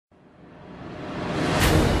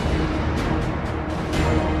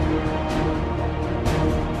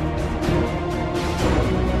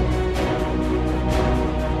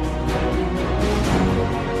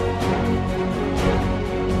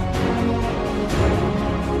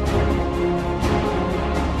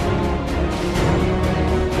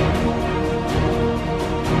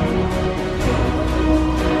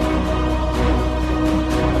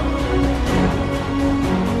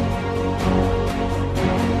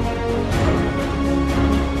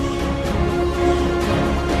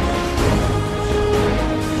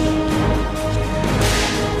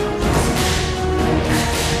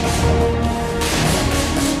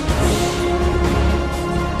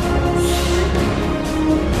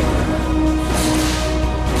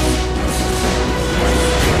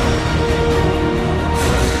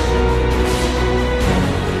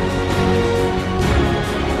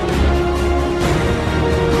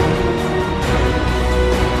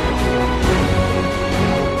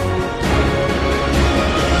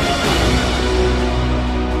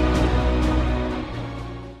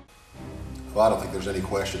any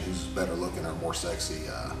question who's better looking or more sexy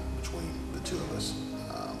between the two of us.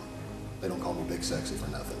 They don't call me Big Sexy for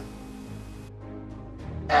nothing.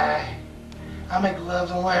 I make love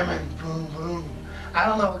to women. Boom, boom. I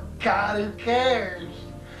don't know, God, who cares?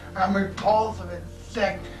 I'm repulsive and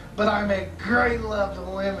sick, but I make great love to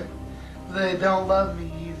women. They don't love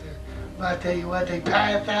me either. But I tell you what, they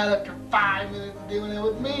pass out after 5 minutes of doing it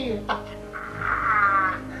with me.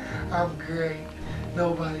 I'm great.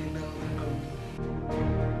 Nobody knows about me.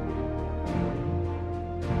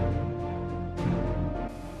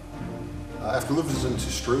 After losing to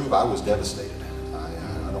Struve, I was devastated.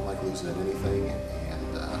 I don't like losing at anything,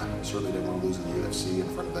 and certainly didn't want to lose in the UFC in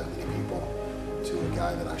front of that many people to a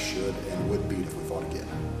guy that I should and would beat if we fought again.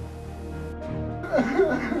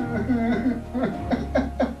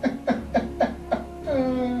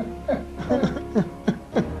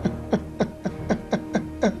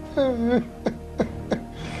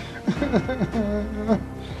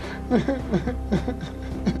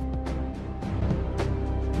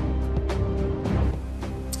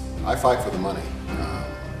 I fight for the money.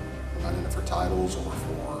 I'm not in it for titles or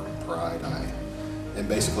for pride. I am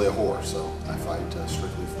basically a whore, so I fight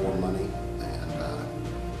strictly for money, and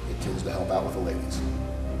it tends to help out with the ladies.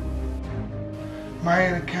 My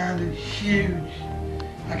anaconda is huge.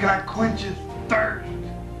 I cannot quench his thirst.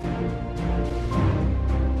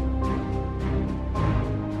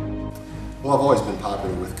 Well, I've always been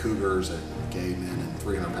popular with cougars and gay men and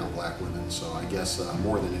 300-pound black women, so I guess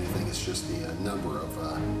more than anything, it's just the number of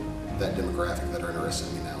that demographic that are interested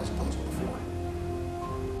in me now as opposed to before.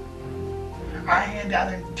 I hand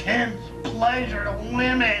out intense pleasure to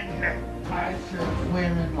women. I surf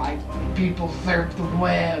women like people surf the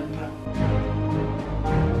web.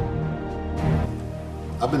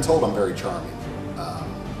 I've been told I'm very charming. You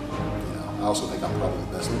know, I also think I'm probably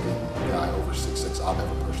the best looking guy over 6'6" I've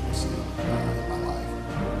ever personally seen in my life.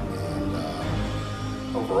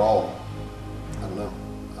 And overall, I don't know,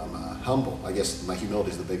 I'm humble. I guess my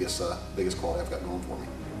humility is the biggest quality I've got going for me.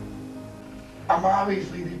 I'm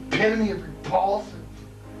obviously the epitome of repulsive.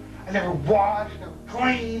 I never wash, never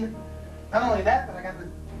clean. Not only that, but I got the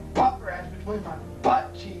butt rash between my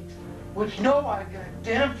butt cheeks, which nobody can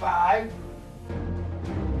identify.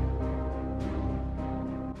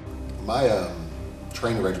 My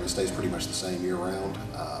training regimen stays pretty much the same year-round.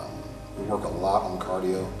 We work a lot on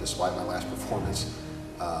cardio, despite my last performance.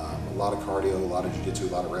 A lot of cardio, a lot of jiu-jitsu,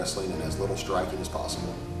 a lot of wrestling, and as little striking as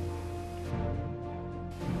possible.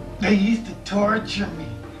 They used to torture me.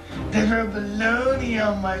 They throw baloney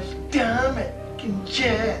on my stomach and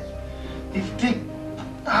chest. They stick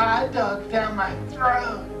hot dogs down my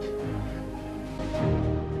throat.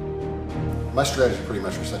 My strategy pretty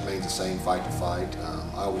much remains the same, fight to fight.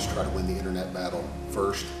 I always try to win the internet battle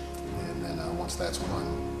first, and then once that's won,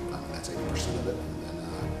 I mean, that's 80% of it, and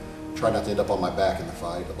then try not to end up on my back in the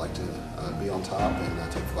fight. I'd like to be on top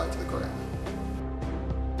and take the fight to the ground.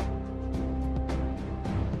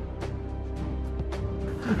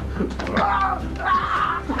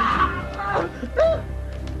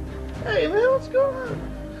 Hey man, what's going on?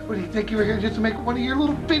 What do you think you were here just to make one of your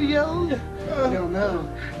little videos? I don't know.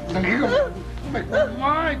 I'm here to make one of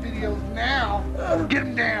my videos now. Get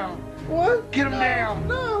him down. What? Get him down.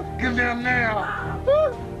 No. Get him down now.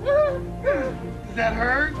 Does that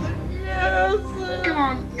hurt? Yes. Come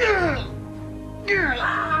on.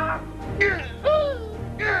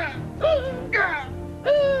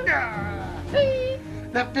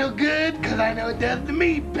 That feel good? Because I know it does to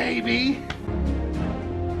me, baby.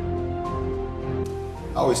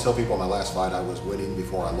 I always tell people in my last fight I was winning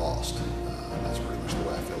before I lost. That's pretty much the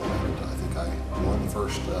way I feel about it. I think I won the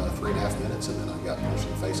first 3.5 minutes, and then I got punched in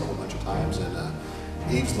the face a whole bunch of times, and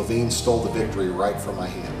Yves Levine stole the victory right from my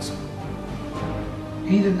hands.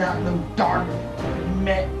 He did not know Darby. He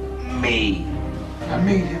met me. I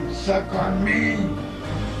made him suck on me.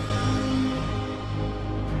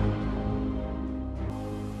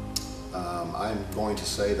 I'm going to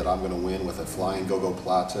say that I'm going to win with a flying go-go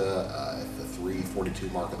plata at the 3:42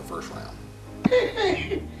 mark of the first round.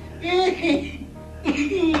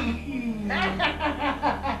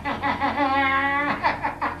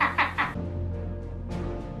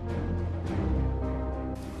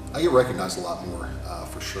 I get recognized a lot more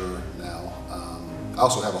for sure now. I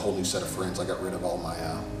also have a whole new set of friends. I got rid of all my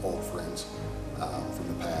old friends from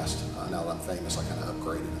the past. Now that I'm famous, I kind of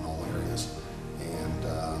upgraded in all areas. And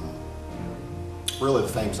really, the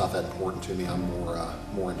fame's not that important to me. I'm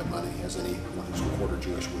more into money, as anyone who's a quarter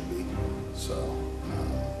Jewish would be. So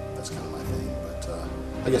that's kind of my thing. But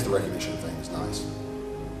I guess the recognition of fame is nice.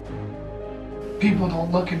 People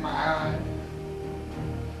don't look in my eyes.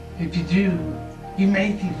 If you do, you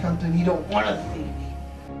may see something you don't want to see.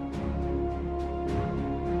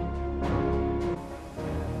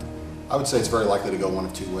 I would say it's very likely to go one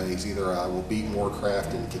of two ways. Either I will beat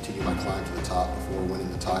Morecraft and continue my climb to the top before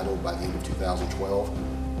winning the title by the end of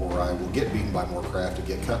 2012, or I will get beaten by Morecraft and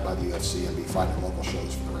get cut by the UFC and be fighting at local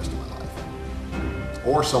shows for the rest of my life.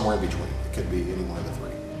 Or somewhere in between. It could be any one of the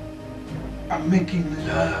three. I'm making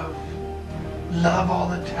love. Love all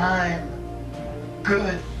the time.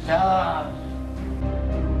 Good love.